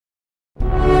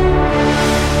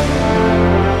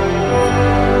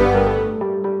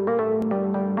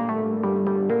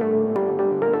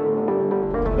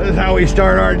we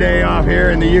start our day off here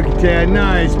in the Yucatan.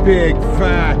 Nice big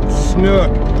fat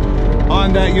snook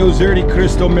on that Yozerti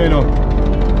Crystal Minnow.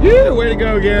 Yeah, way to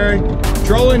go, Gary.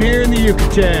 Trolling here in the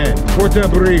Yucatan, Puerto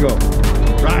Abrigo.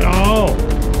 Right on.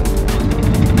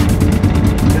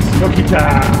 It's snooky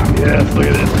time. Yes, look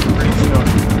at this. Pretty snook.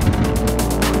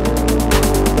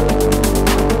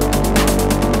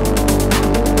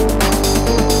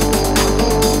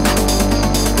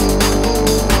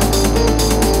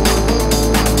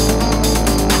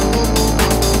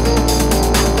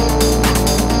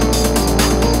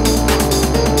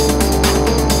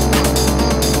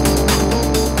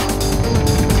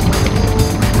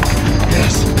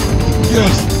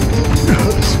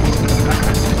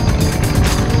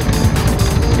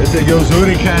 It's a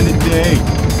Yozerti kind of day.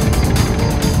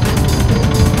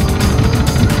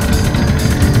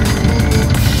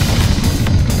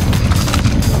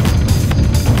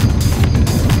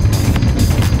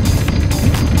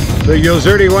 The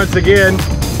Yozerti once again.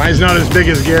 Mine's not as big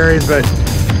as Gary's, but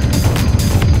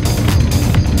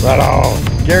right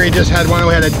on. Gary just had one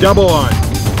we had a double on.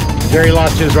 Gary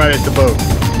lost his right at the boat.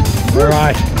 All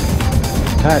right.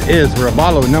 That is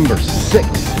Robalo number 6.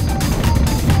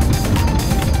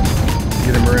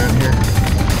 Get him around here.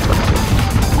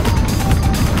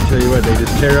 Tell you what, they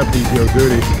just tear up these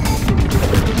Yozertis.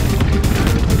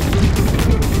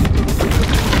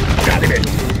 Got him in.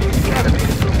 Got him in.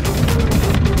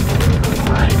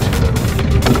 Alright.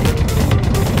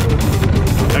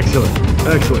 Excellent.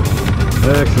 Excellent.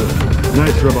 Excellent.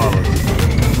 Nice Robalos.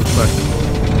 Respectable.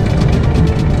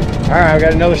 Alright, I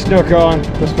got another snook on.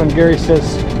 This one Gary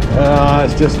says,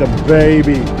 it's just a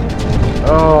baby.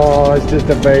 Oh, it's just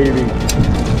a baby.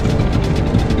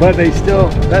 But they still,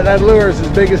 that lure is as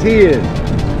big as he is.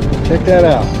 Check that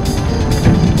out.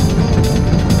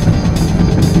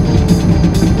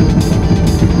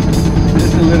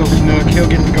 Just a little snook. He'll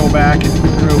get to go back. It's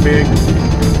real big.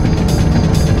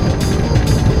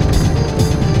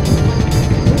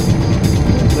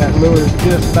 That lure is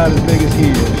just about as big as he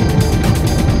is.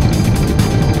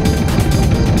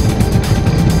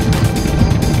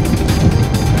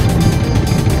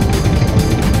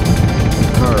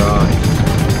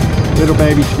 Little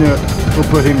baby snook, we'll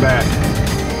put him back.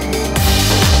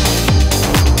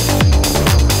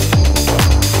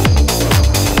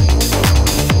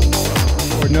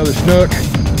 Another snook.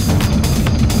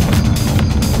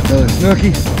 Another snooky.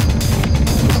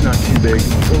 It's not too big.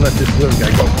 We'll let this little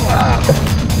guy go.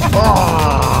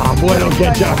 Oh, boy, don't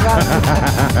catch up.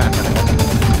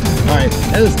 All right,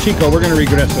 that is Chico. We're going to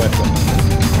regress that one.